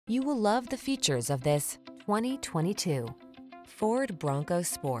You will love the features of this 2022 Ford Bronco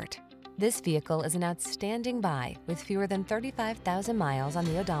Sport. This vehicle is an outstanding buy with fewer than 35,000 miles on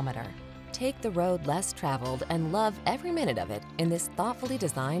the odometer. Take the road less traveled and love every minute of it in this thoughtfully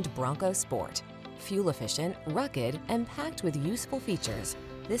designed Bronco Sport. Fuel efficient, rugged, and packed with useful features,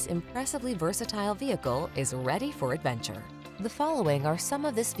 this impressively versatile vehicle is ready for adventure. The following are some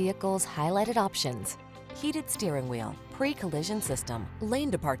of this vehicle's highlighted options: heated steering wheel, pre-collision system,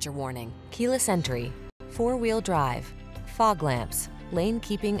 lane departure warning, keyless entry, four-wheel drive, fog lamps, lane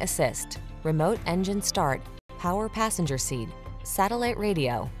keeping assist, remote engine start, power passenger seat, satellite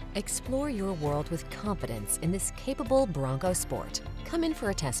radio. Explore your world with confidence in this capable Bronco Sport. Come in for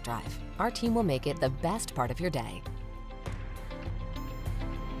a test drive. Our team will make it the best part of your day.